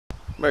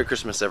Merry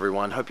Christmas,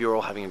 everyone. Hope you're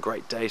all having a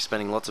great day,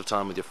 spending lots of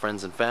time with your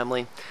friends and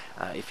family.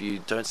 If you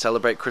don't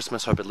celebrate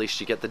Christmas, hope at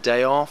least you get the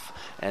day off.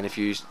 And if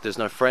there's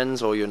no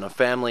friends or you're no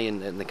family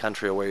in the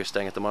country or where you're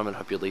staying at the moment,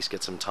 hope you at least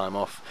get some time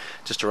off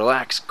just to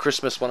relax.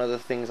 Christmas, one of the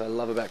things I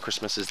love about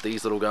Christmas is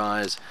these little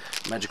guys,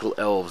 magical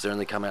elves. They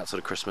only come out sort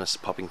of Christmas,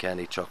 popping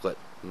candy, chocolate.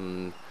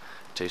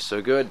 Tastes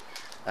so good.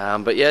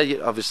 But yeah,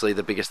 obviously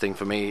the biggest thing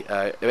for me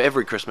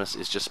every Christmas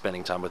is just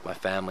spending time with my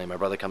family. My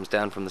brother comes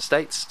down from the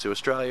States to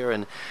Australia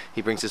and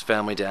he brings his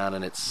family down,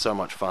 and it's so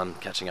much fun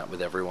catching up with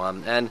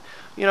everyone. And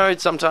you know,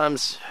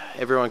 sometimes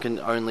everyone can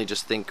only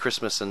just think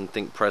Christmas and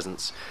think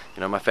presents.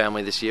 You know, my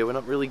family this year, we're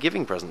not really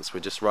giving presents, we're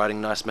just writing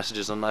nice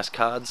messages on nice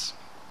cards.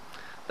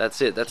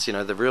 That's it. That's, you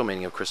know, the real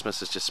meaning of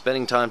Christmas is just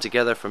spending time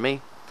together for me,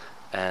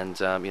 and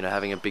you know,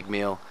 having a big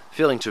meal,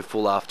 feeling too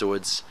full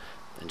afterwards,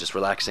 and just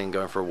relaxing,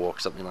 going for a walk,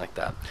 something like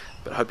that.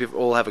 But I hope you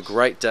all have a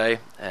great day,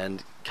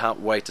 and can't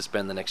wait to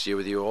spend the next year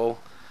with you all.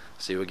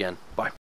 See you again. Bye.